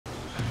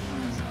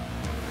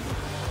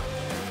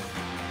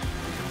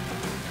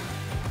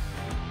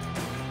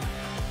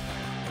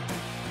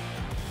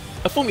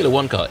A Formula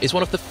One car is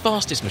one of the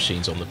fastest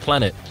machines on the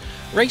planet,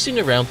 racing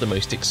around the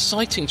most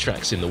exciting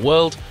tracks in the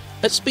world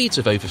at speeds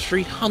of over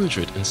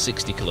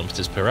 360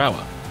 km per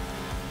hour.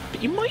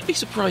 But you might be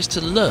surprised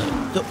to learn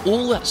that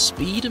all that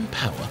speed and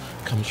power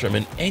comes from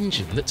an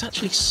engine that's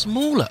actually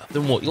smaller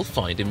than what you'll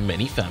find in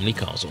many family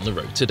cars on the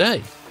road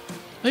today.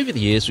 Over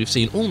the years, we've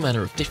seen all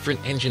manner of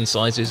different engine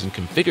sizes and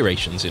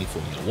configurations in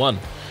Formula One.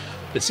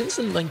 But since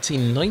the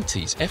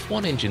 1990s,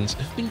 F1 engines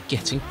have been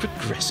getting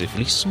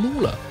progressively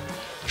smaller,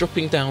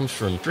 dropping down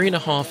from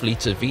 3.5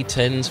 litre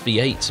V10s,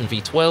 V8s and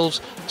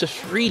V12s to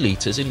 3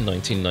 litres in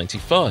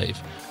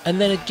 1995,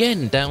 and then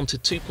again down to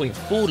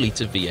 2.4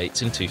 litre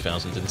V8s in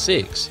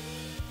 2006.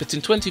 But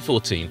in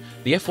 2014,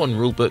 the F1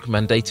 rulebook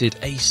mandated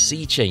a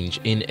sea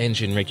change in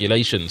engine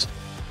regulations,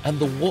 and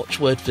the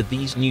watchword for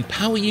these new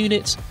power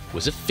units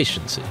was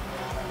efficiency.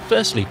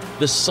 Firstly,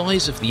 the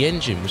size of the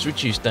engine was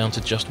reduced down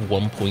to just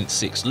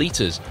 1.6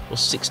 litres or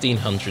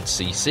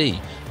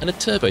 1600cc, and a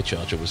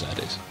turbocharger was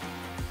added.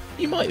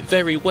 You might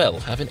very well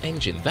have an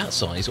engine that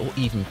size or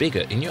even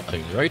bigger in your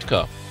own road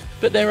car,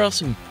 but there are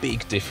some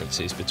big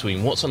differences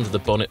between what's under the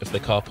bonnet of the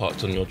car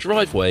parked on your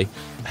driveway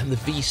and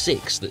the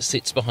V6 that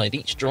sits behind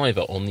each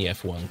driver on the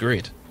F1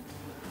 grid.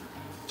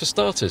 For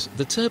starters,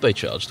 the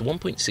turbocharged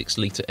 1.6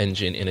 litre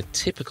engine in a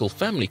typical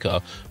family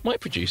car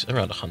might produce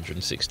around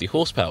 160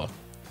 horsepower,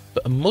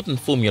 but a modern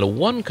Formula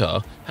One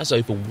car has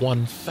over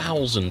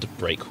 1,000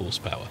 brake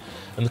horsepower,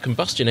 and the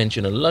combustion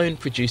engine alone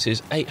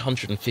produces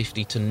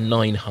 850 to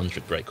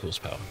 900 brake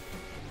horsepower.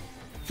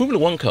 Formula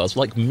One cars,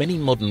 like many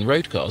modern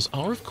road cars,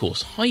 are of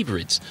course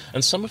hybrids,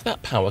 and some of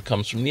that power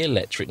comes from the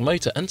electric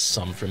motor and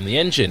some from the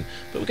engine,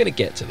 but we're going to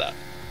get to that.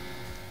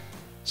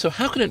 So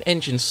how can an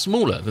engine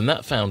smaller than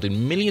that found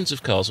in millions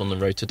of cars on the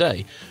road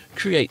today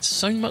create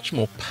so much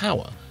more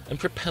power and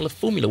propel a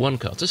Formula One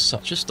car to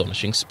such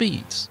astonishing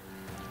speeds?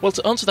 Well,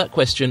 to answer that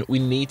question, we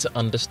need to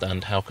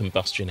understand how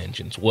combustion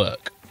engines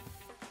work.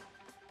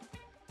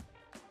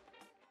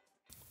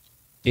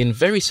 In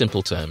very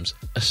simple terms,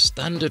 a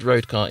standard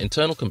road car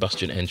internal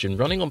combustion engine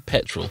running on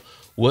petrol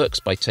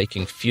works by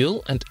taking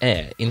fuel and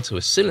air into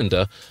a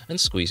cylinder and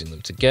squeezing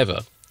them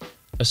together.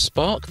 A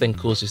spark then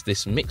causes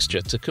this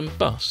mixture to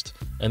combust,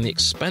 and the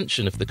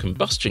expansion of the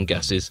combustion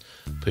gases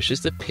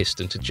pushes the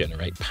piston to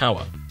generate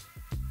power.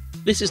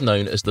 This is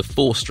known as the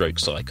four-stroke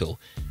cycle: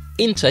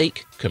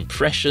 intake,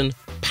 compression,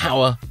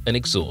 power and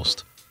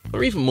exhaust,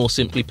 or even more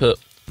simply put,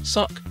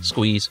 suck,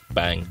 squeeze,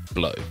 bang,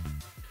 blow.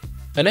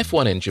 An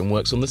F1 engine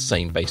works on the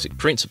same basic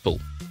principle,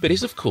 but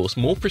is of course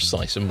more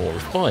precise and more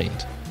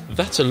refined.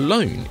 That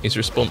alone is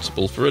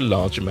responsible for a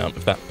large amount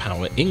of that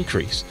power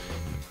increase.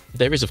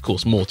 There is of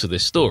course more to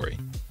this story.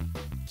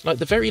 Like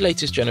the very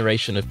latest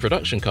generation of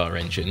production car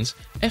engines,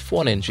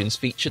 F1 engines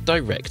feature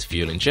direct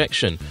fuel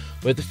injection,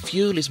 where the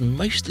fuel is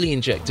mostly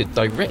injected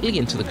directly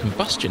into the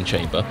combustion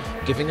chamber,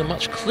 giving a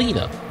much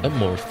cleaner and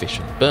more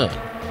efficient burn.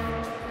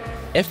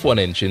 F1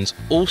 engines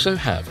also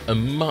have a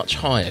much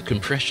higher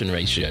compression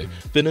ratio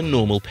than a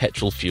normal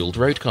petrol-fueled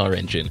road car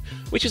engine,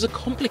 which is a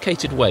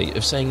complicated way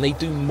of saying they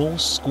do more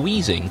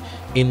squeezing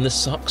in the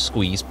suck,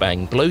 squeeze,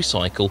 bang, blow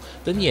cycle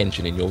than the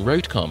engine in your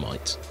road car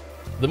might.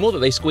 The more that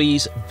they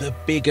squeeze, the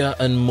bigger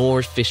and more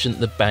efficient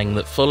the bang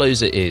that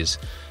follows it is.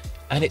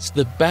 And it's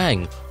the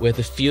bang where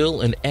the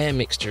fuel and air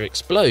mixture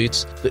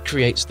explodes that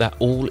creates that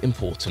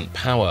all-important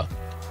power.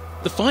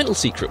 The final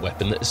secret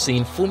weapon that has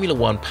seen Formula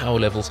One power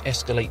levels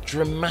escalate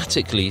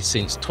dramatically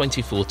since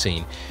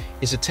 2014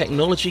 is a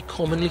technology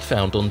commonly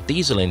found on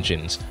diesel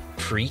engines: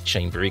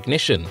 pre-chamber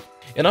ignition.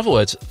 In other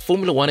words,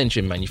 Formula One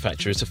engine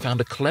manufacturers have found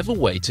a clever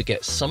way to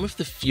get some of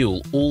the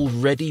fuel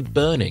already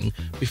burning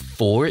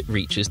before it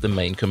reaches the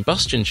main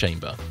combustion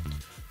chamber.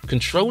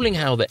 Controlling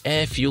how the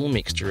air-fuel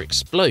mixture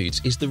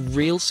explodes is the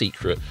real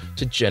secret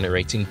to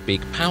generating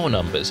big power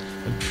numbers,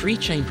 and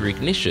pre-chamber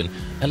ignition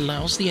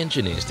allows the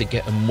engineers to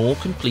get a more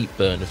complete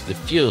burn of the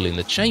fuel in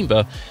the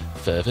chamber,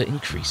 further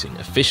increasing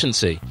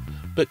efficiency.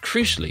 But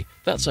crucially,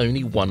 that's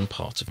only one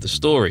part of the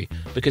story,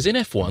 because in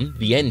F1,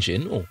 the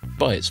engine, or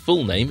by its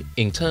full name,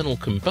 internal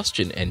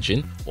combustion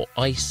engine, or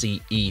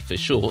ICE for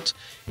short,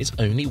 is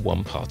only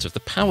one part of the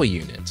power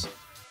unit.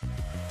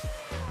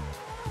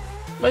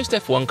 Most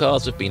F1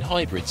 cars have been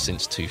hybrids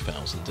since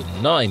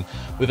 2009,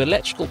 with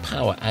electrical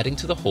power adding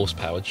to the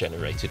horsepower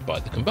generated by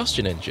the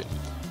combustion engine.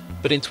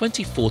 But in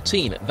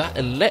 2014, that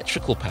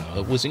electrical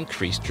power was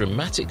increased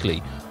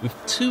dramatically, with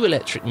 2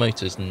 electric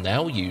motors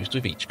now used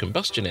with each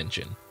combustion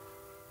engine.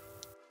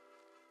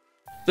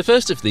 The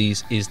first of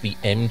these is the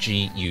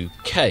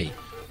MGUK,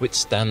 which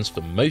stands for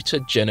Motor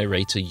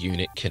Generator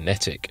Unit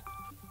Kinetic.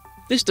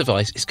 This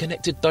device is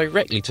connected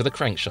directly to the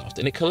crankshaft,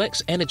 and it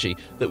collects energy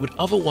that would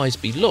otherwise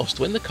be lost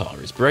when the car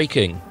is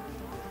braking.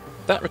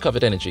 That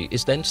recovered energy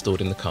is then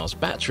stored in the car's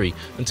battery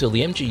until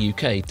the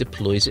MGUK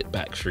deploys it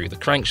back through the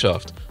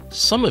crankshaft,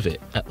 some of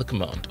it at the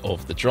command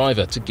of the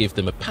driver to give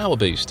them a power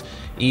boost,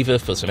 either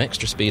for some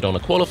extra speed on a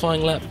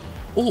qualifying lap,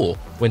 or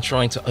when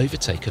trying to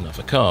overtake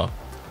another car,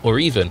 or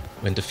even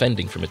when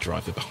defending from a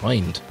driver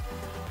behind.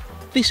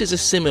 This is a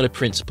similar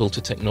principle to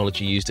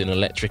technology used in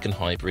electric and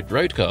hybrid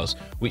road cars,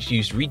 which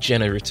use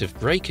regenerative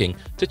braking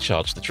to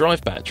charge the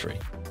drive battery.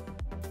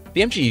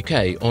 The MG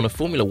UK on a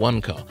Formula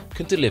 1 car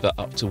can deliver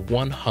up to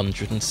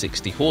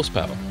 160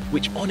 horsepower,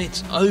 which on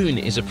its own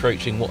is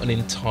approaching what an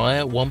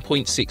entire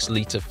 1.6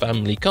 litre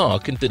family car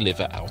can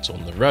deliver out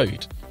on the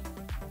road.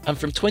 And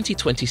from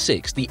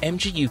 2026, the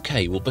MG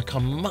UK will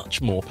become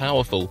much more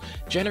powerful,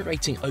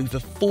 generating over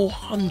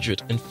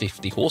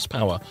 450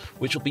 horsepower,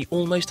 which will be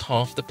almost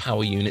half the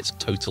power unit's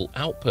total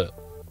output.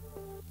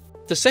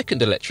 The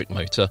second electric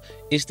motor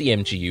is the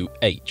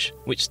MGU-H,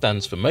 which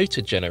stands for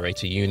Motor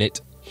Generator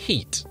Unit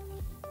Heat.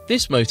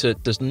 This motor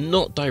does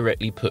not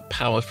directly put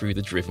power through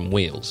the driven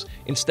wheels.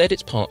 Instead,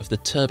 it's part of the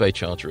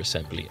turbocharger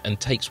assembly and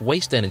takes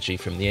waste energy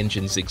from the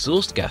engine's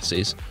exhaust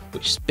gases,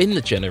 which spin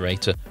the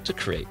generator to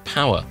create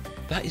power.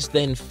 That is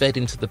then fed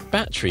into the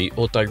battery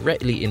or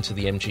directly into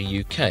the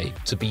MG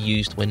UK to be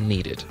used when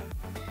needed.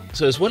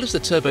 So as well as the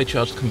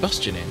turbocharged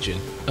combustion engine,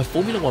 a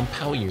Formula 1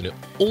 power unit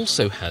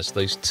also has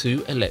those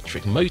two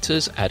electric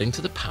motors adding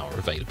to the power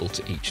available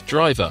to each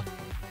driver.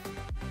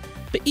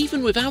 But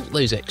even without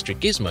those extra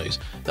gizmos,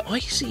 the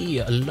ICE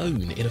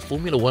alone in a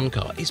Formula 1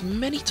 car is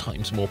many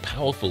times more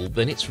powerful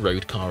than its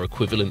road car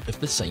equivalent of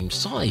the same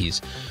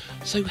size.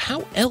 So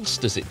how else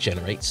does it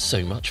generate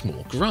so much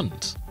more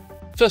grunt?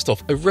 First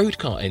off, a road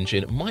car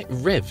engine might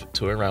rev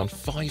to around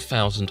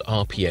 5,000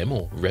 RPM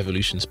or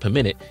revolutions per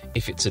minute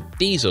if it's a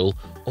diesel,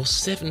 or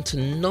 7,000 to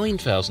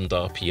 9,000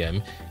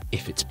 RPM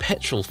if it's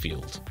petrol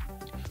fueled.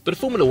 But a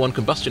Formula 1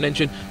 combustion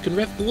engine can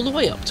rev all the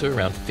way up to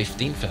around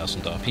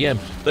 15,000 RPM,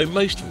 though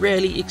most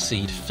rarely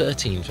exceed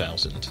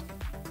 13,000.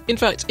 In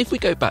fact, if we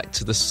go back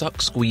to the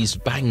suck, squeeze,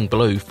 bang,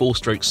 blow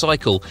 4-stroke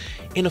cycle,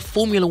 in a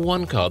Formula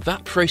 1 car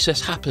that process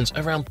happens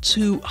around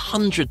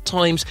 200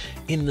 times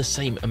in the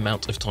same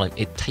amount of time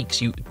it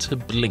takes you to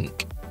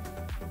blink.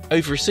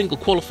 Over a single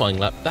qualifying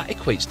lap, that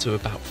equates to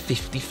about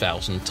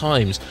 50,000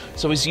 times.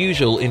 So as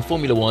usual in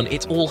Formula 1,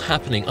 it's all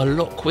happening a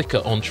lot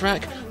quicker on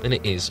track than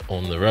it is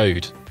on the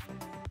road.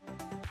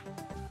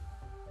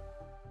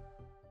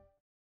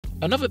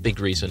 Another big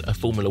reason a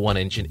Formula 1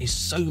 engine is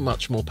so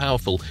much more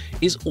powerful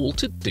is all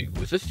to do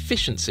with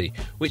efficiency,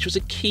 which was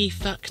a key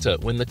factor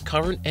when the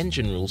current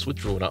engine rules were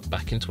drawn up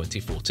back in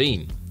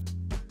 2014.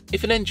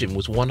 If an engine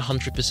was 100%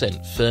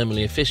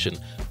 thermally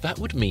efficient, that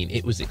would mean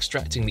it was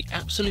extracting the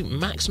absolute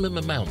maximum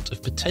amount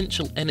of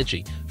potential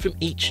energy from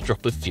each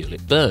drop of fuel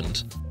it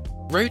burned.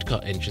 Road car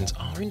engines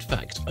are in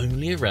fact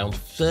only around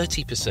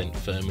 30%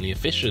 thermally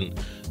efficient.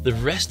 The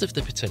rest of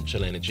the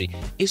potential energy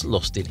is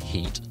lost in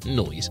heat,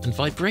 noise and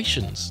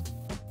vibrations.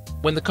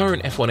 When the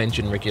current F1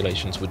 engine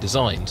regulations were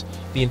designed,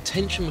 the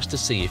intention was to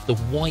see if the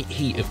white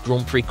heat of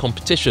Grand Prix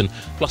competition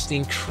plus the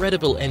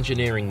incredible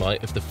engineering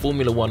might of the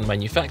Formula 1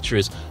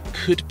 manufacturers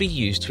could be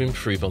used to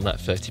improve on that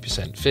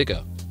 30%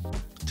 figure.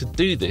 To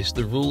do this,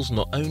 the rules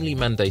not only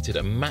mandated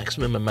a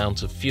maximum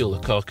amount of fuel a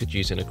car could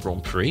use in a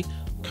Grand Prix,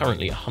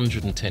 currently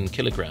 110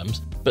 kilograms,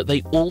 but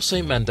they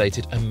also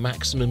mandated a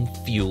maximum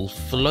fuel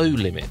flow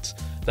limit.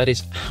 That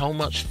is how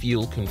much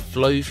fuel can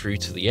flow through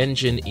to the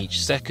engine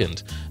each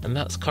second, and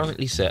that's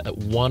currently set at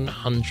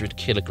 100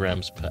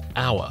 kilograms per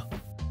hour.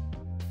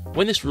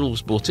 When this rule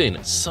was brought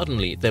in,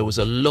 suddenly there was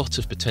a lot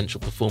of potential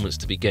performance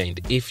to be gained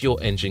if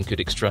your engine could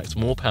extract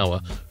more power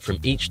from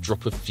each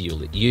drop of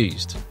fuel it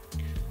used.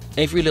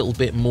 Every little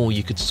bit more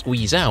you could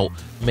squeeze out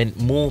meant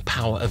more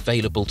power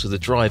available to the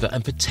driver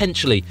and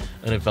potentially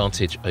an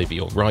advantage over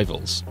your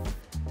rivals.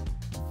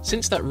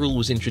 Since that rule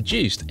was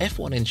introduced,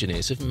 F1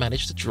 engineers have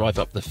managed to drive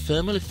up the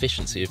thermal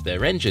efficiency of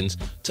their engines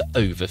to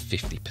over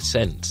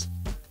 50%.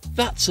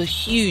 That's a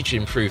huge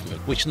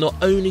improvement which not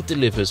only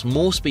delivers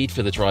more speed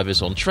for the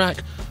drivers on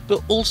track,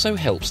 but also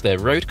helps their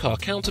road car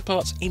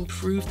counterparts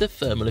improve the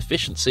thermal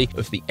efficiency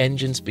of the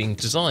engines being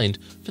designed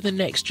for the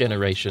next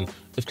generation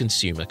of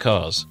consumer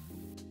cars.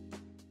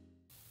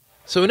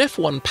 So an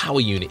F1 power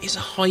unit is a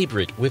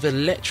hybrid with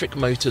electric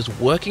motors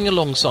working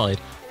alongside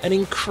an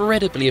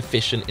incredibly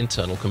efficient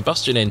internal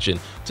combustion engine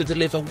to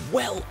deliver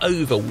well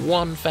over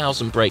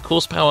 1,000 brake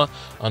horsepower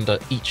under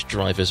each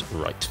driver's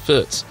right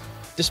foot.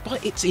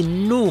 Despite its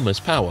enormous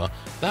power,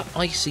 that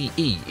ICE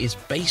is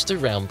based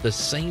around the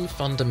same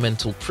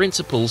fundamental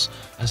principles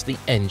as the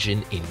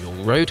engine in your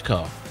road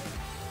car.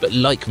 But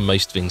like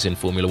most things in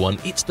Formula 1,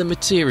 it's the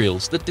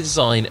materials, the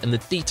design and the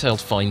detailed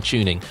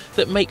fine-tuning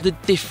that make the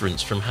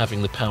difference from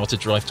having the power to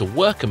drive to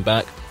work and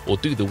back or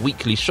do the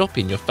weekly shop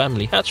in your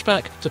family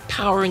hatchback to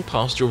powering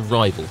past your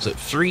rivals at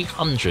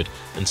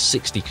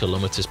 360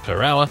 km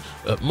per hour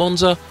at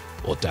Monza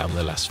or down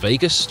the Las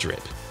Vegas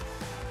Strip.